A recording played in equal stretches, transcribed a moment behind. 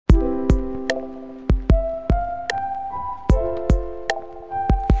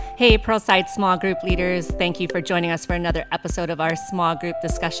Hey, Pearlside small group leaders. Thank you for joining us for another episode of our Small Group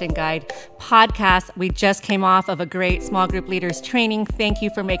Discussion Guide podcast. We just came off of a great small group leaders training. Thank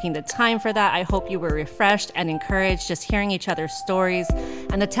you for making the time for that. I hope you were refreshed and encouraged just hearing each other's stories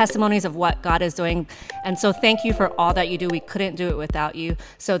and the testimonies of what God is doing. And so thank you for all that you do. We couldn't do it without you.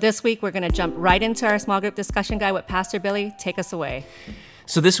 So this week, we're going to jump right into our small group discussion guide with Pastor Billy. Take us away.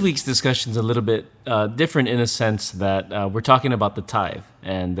 So this week's discussion is a little bit different in a sense that we're talking about the tithe,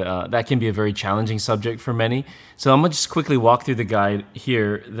 and that can be a very challenging subject for many. So I'm going to just quickly walk through the guide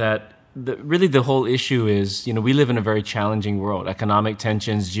here that really the whole issue is, we live in a very challenging world. Economic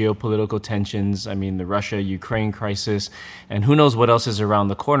tensions, geopolitical tensions, the Russia-Ukraine crisis, and who knows what else is around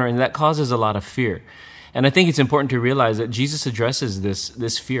the corner, and that causes a lot of fear. And I think it's important to realize that Jesus addresses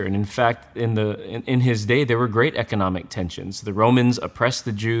this fear. And in fact, in his day, there were great economic tensions. The Romans oppressed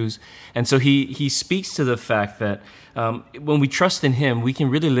the Jews. And so he speaks to the fact that when we trust in him, we can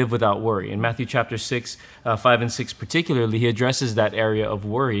really live without worry. In Matthew chapter 6, 5 and 6 particularly, he addresses that area of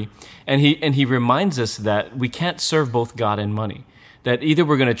worry. And he reminds us that we can't serve both God and money. That either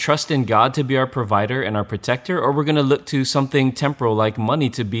we're going to trust in God to be our provider and our protector, or we're going to look to something temporal like money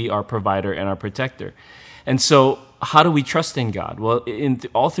to be our provider and our protector. And so how do we trust in God? Well,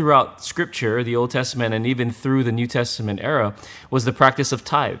 all throughout Scripture, the Old Testament, and even through the New Testament era, was the practice of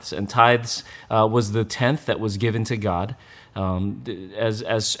tithes. And tithes was the tenth that was given to God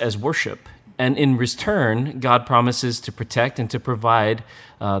as worship. And in return, God promises to protect and to provide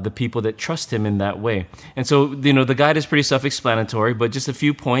the people that trust him in that way. And so, the guide is pretty self-explanatory, but just a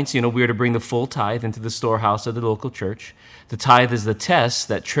few points. We are to bring the full tithe into the storehouse of the local church. The tithe is the test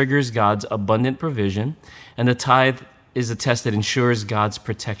that triggers God's abundant provision, and the tithe is the test that ensures God's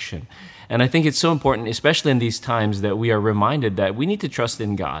protection. And I think it's so important, especially in these times, that we are reminded that we need to trust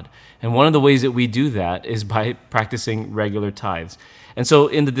in God. And one of the ways that we do that is by practicing regular tithes. And so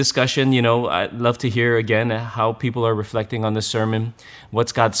in the discussion, I'd love to hear again how people are reflecting on the sermon,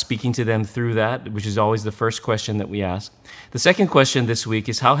 what's God speaking to them through that, which is always the first question that we ask. The second question this week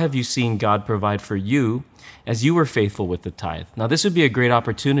is, how have you seen God provide for you as you were faithful with the tithe? Now, this would be a great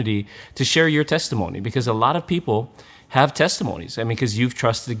opportunity to share your testimony, because a lot of people have testimonies. Because you've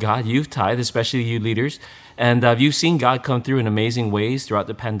trusted God, you've tithed, especially you leaders, and you've seen God come through in amazing ways throughout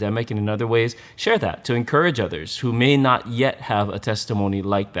the pandemic and in other ways. Share that to encourage others who may not yet have a testimony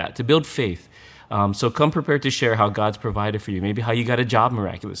like that, to build faith. So come prepared to share how God's provided for you, maybe how you got a job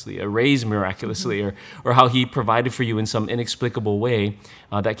miraculously, a raise miraculously, or how he provided for you in some inexplicable way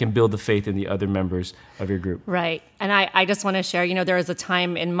that can build the faith in the other members of your group. Right. And I just want to share, there was a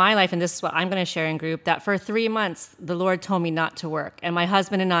time in my life, and this is what I'm going to share in group, that for 3 months, the Lord told me not to work. And my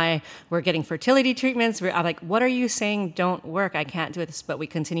husband and I were getting fertility treatments. I'm like, what are you saying? Don't work. I can't do this. But we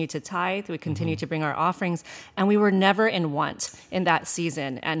continued to tithe. We continued to bring our offerings. And we were never in want in that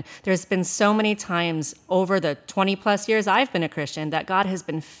season. And there's been so many times over the 20 plus years I've been a Christian that God has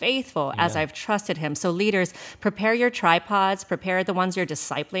been faithful as I've trusted him. So leaders, prepare your tripods, prepare the ones you're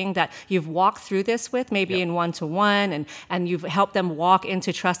discipling that you've walked through this with, maybe in one-to-one, and you've helped them walk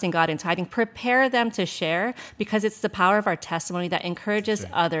into trusting God and tithing. Prepare them to share, because it's the power of our testimony that encourages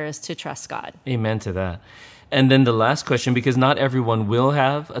others to trust God. Amen to that. And then the last question, because not everyone will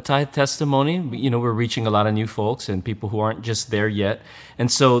have a tithe testimony. We're reaching a lot of new folks and people who aren't just there yet. And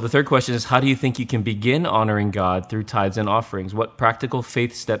so the third question is, how do you think you can begin honoring God through tithes and offerings? What practical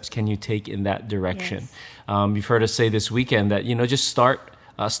faith steps can you take in that direction? Yes. You've heard us say this weekend that, just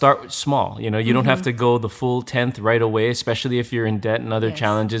start small. You don't have to go the full 10th right away, especially if you're in debt and other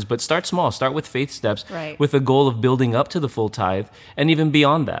challenges, but start small. Start with faith steps with a goal of building up to the full tithe and even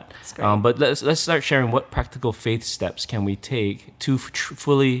beyond that. But let's start sharing what practical faith steps can we take to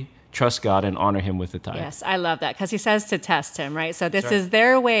fully trust God and honor him with the tithe. Yes, I love that, because he says to test him, right? So this is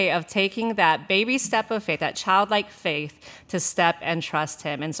their way of taking that baby step of faith, that childlike faith, to step and trust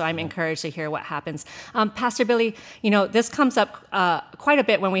him. And so I'm encouraged to hear what happens. Pastor Billy, this comes up quite a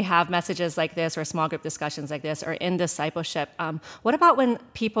bit when we have messages like this or small group discussions like this or in discipleship. What about when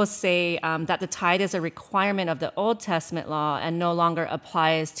people say that the tithe is a requirement of the Old Testament law and no longer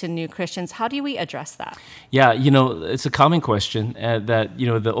applies to new Christians? How do we address that? Yeah, it's a common question that,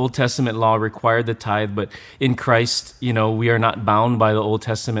 the Old Testament law required the tithe, but in Christ, we are not bound by the Old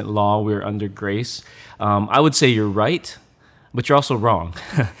Testament law. We're under grace. I would say you're right, but you're also wrong,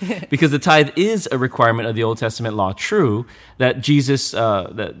 because the tithe is a requirement of the Old Testament law. True that Jesus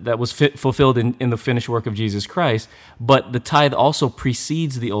that was fulfilled in the finished work of Jesus Christ, but the tithe also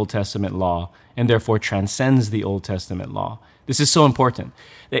precedes the Old Testament law and therefore transcends the Old Testament law. This is so important.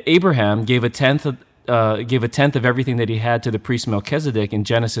 That Abraham gave a tenth gave a tenth of everything that he had to the priest Melchizedek in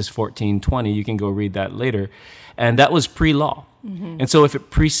Genesis 14:20. You can go read that later. And that was pre-law. And so if it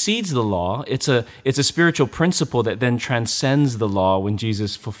precedes the law, it's a spiritual principle that then transcends the law when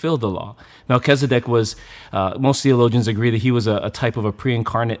Jesus fulfilled the law. Melchizedek was, most theologians agree that he was a type of a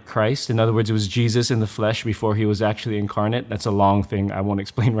pre-incarnate Christ. In other words, it was Jesus in the flesh before he was actually incarnate. That's a long thing I won't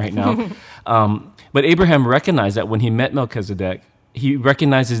explain right now. But Abraham recognized that when he met Melchizedek, he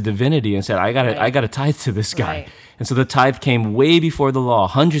recognized his divinity and said, I got to tithe to this guy. Right. And so the tithe came way before the law,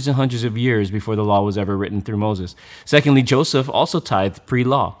 hundreds and hundreds of years before the law was ever written through Moses. Secondly, Joseph also tithed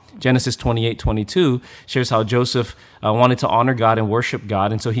pre-law. Genesis 28:22 shares how Joseph wanted to honor God and worship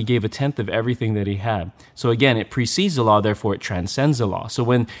God, and so he gave a tenth of everything that he had. So again, it precedes the law, therefore it transcends the law. So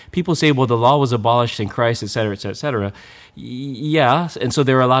when people say, well, the law was abolished in Christ, et cetera, et cetera, yeah, and so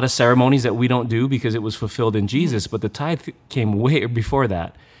there are a lot of ceremonies that we don't do because it was fulfilled in Jesus, but the tithe came way before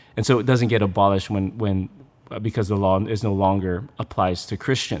that. And so it doesn't get abolished because the law is no longer applies to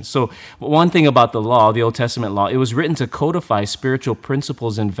Christians. So one thing about the law, the Old Testament law, it was written to codify spiritual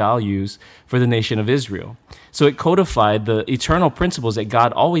principles and values for the nation of Israel. So it codified the eternal principles that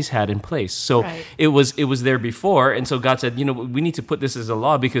God always had in place. So Right. it was there before, and so God said, we need to put this as a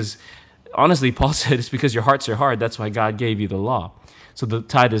law because, honestly, Paul said it's because your hearts are hard. That's why God gave you the law. So the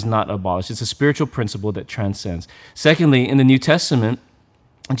tithe is not abolished. It's a spiritual principle that transcends. Secondly, in the New Testament,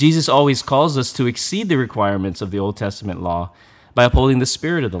 Jesus always calls us to exceed the requirements of the Old Testament law by upholding the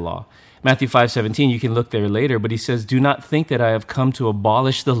spirit of the law. Matthew 5:17, you can look there later, but he says, do not think that I have come to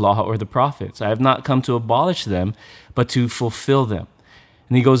abolish the law or the prophets. I have not come to abolish them, but to fulfill them.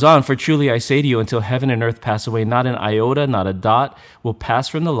 And he goes on, for truly I say to you, until heaven and earth pass away, not an iota, not a dot will pass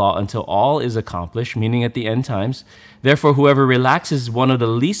from the law until all is accomplished, meaning at the end times. Therefore, whoever relaxes one of the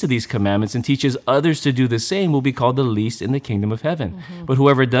least of these commandments and teaches others to do the same will be called the least in the kingdom of heaven. But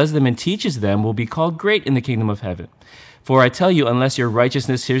whoever does them and teaches them will be called great in the kingdom of heaven. For I tell you, unless your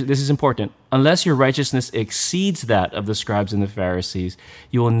righteousness, this is important, unless your righteousness exceeds that of the scribes and the Pharisees,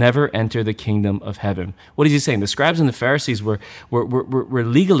 you will never enter the kingdom of heaven. What is he saying? The scribes and the Pharisees were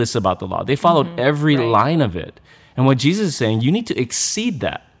legalists about the law. They followed every Right. line of it. And what Jesus is saying, you need to exceed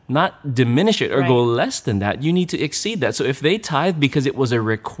that, not diminish it or go less than that. You need to exceed that. So if they tithe because it was a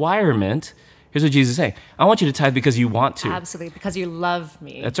requirement, here's what Jesus is saying. I want you to tithe because you want to. Absolutely, because you love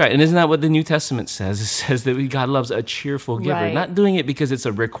me. That's right. And isn't that what the New Testament says? It says that God loves a cheerful giver. Right. Not doing it because it's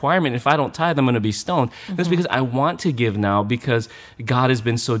a requirement. If I don't tithe, I'm going to be stoned. That's because I want to give now because God has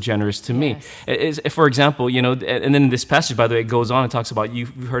been so generous to me. For example, and then in this passage, by the way, it goes on and talks about,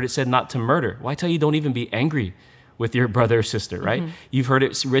 you've heard it said not to murder. Why tell you don't even be angry with your brother or sister, right? You've heard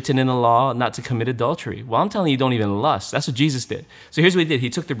it written in the law not to commit adultery. Well, I'm telling you, don't even lust. That's what Jesus did. So here's what he did. He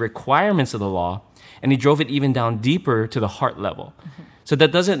took the requirements of the law and he drove it even down deeper to the heart level. So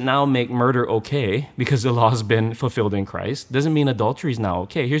that doesn't now make murder okay because the law has been fulfilled in Christ. Doesn't mean adultery is now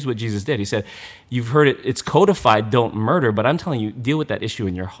okay. Here's what Jesus did. He said, you've heard it, it's codified, don't murder, but I'm telling you, deal with that issue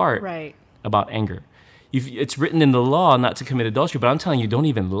in your heart about anger. It's written in the law not to commit adultery, but I'm telling you, don't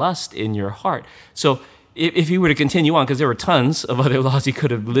even lust in your heart. So if he were to continue on, because there were tons of other laws he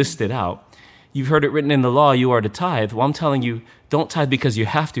could have listed out, you've heard it written in the law, you are to tithe. Well, I'm telling you, don't tithe because you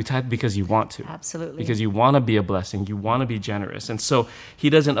have to, tithe because you want to. Absolutely. Because you want to be a blessing, you want to be generous. And so he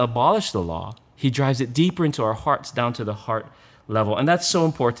doesn't abolish the law, he drives it deeper into our hearts, down to the heart level. And that's so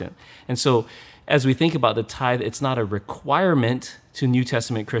important. And so as we think about the tithe, it's not a requirement to New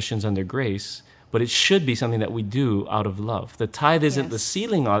Testament Christians under grace, but it should be something that we do out of love. The tithe isn't the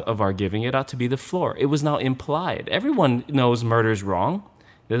ceiling of our giving, it ought to be the floor. It was now implied. Everyone knows murder is wrong.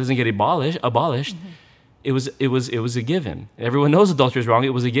 That doesn't get abolished. It was a given. Everyone knows adultery is wrong.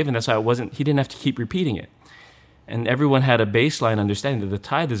 It was a given. That's why he didn't have to keep repeating it. And everyone had a baseline understanding that the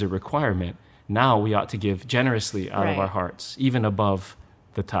tithe is a requirement. Now we ought to give generously out of our hearts, even above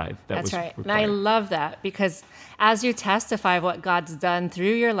the tithe. That's right. required. And I love that because as you testify of what God's done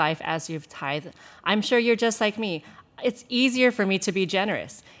through your life as you've tithed, I'm sure you're just like me. It's easier for me to be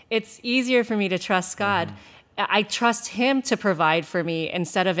generous. It's easier for me to trust God. I trust Him to provide for me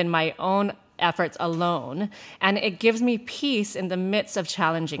instead of in my own efforts alone. And it gives me peace in the midst of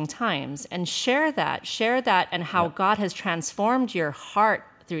challenging times. And share that and how God has transformed your heart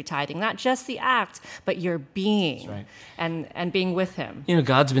through tithing, not just the act, but your being. That's right. and being with Him.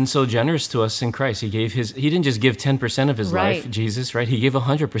 God's been so generous to us in Christ. He didn't just give 10% of his life, Jesus, right? He gave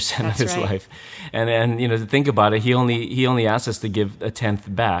 100% of his life. And to think about it, he only asked us to give a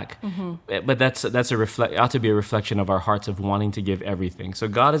tenth back. But that's ought to be a reflection of our hearts of wanting to give everything. So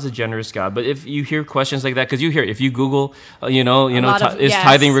God is a generous God. But if you hear questions like that, because if you Google, is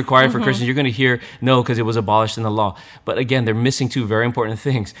tithing required for Christians, you're going to hear no, because it was abolished in the law. But again, they're missing two very important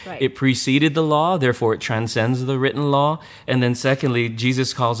things. things. Right. It preceded the law, therefore it transcends the written law. And then secondly,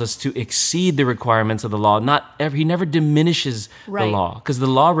 Jesus calls us to exceed the requirements of the law. He never diminishes the Right. law, because the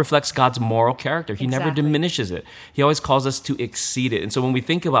law reflects God's moral character. He never Exactly. diminishes it. He always calls us to exceed it. And so when we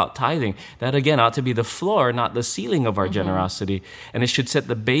think about tithing, that again ought to be the floor, not the ceiling of our generosity. And it should set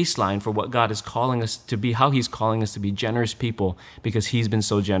the baseline for what God is calling us to be, how he's calling us to be generous people, because he's been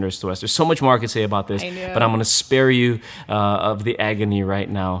so generous to us. There's so much more I could say about this, I know. but I'm going to spare you of the agony right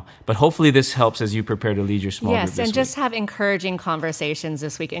now. But hopefully this helps as you prepare to lead your small group Yes, this and week. just have encouraging conversations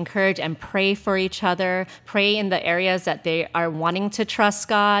this week. Encourage and pray for each other. Pray in the areas that they are wanting to trust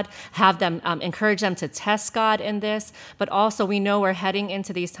God. Have them encourage them to test God in this. But also, we know we're heading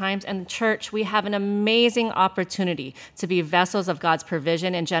into these times, and church, we have an amazing opportunity to be vessels of God's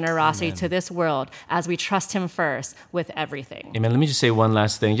provision and generosity to this world as we trust Him first with everything. Amen. Let me just say one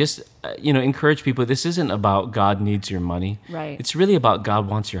last thing. Just encourage people. This isn't about God needs your money. Right. It's really about God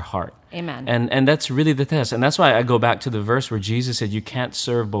wants your heart. Amen. And that's really the test. And that's why I go back to the verse where Jesus said, you can't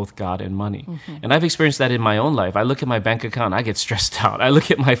serve both God and money. And I've experienced that in my own life. I look at my bank account, I get stressed out. I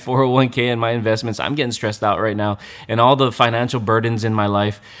look at my 401k and my investments, I'm getting stressed out right now, and all the financial burdens in my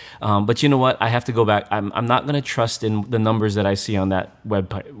life. But you know what? I have to go back. I'm not going to trust in the numbers that I see on that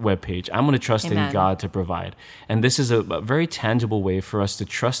web page. I'm going to trust Amen. in God to provide. And this is a very tangible way for us to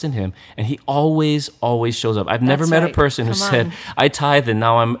trust in Him. And He always shows up. I've never That's met a right. person who Come said, on. I tithe and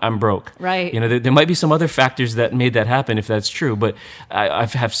now I'm broke. Right. There might be some other factors that made that happen if that's true, but I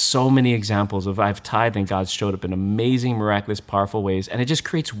have so many examples of I've tithed and God showed up in amazing, miraculous, powerful ways, and it just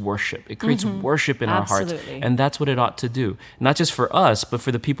creates worship. It creates worship in our hearts, Absolutely. and that's what it ought to do. Not just for us, but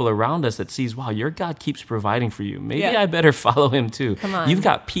for the people around us that sees, wow, your God keeps providing for you. Maybe Yeah. I better follow Him too. Come on. You've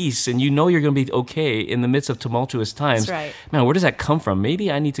got peace, and you know you're going to be okay in the midst of tumultuous times. That's right. Man, where does that come from?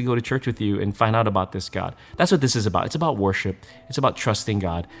 Maybe I need to go to church with you and find out about this God. That's what this is about. It's about worship. It's about trusting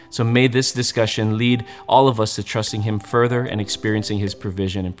God. So may this discussion lead all of us to trusting Him further and experiencing His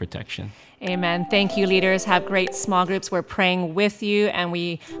provision and protection. Amen. Thank you, leaders. Have great small groups. We're praying with you, and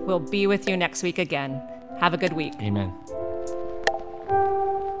we will be with you next week again. Have a good week. Amen.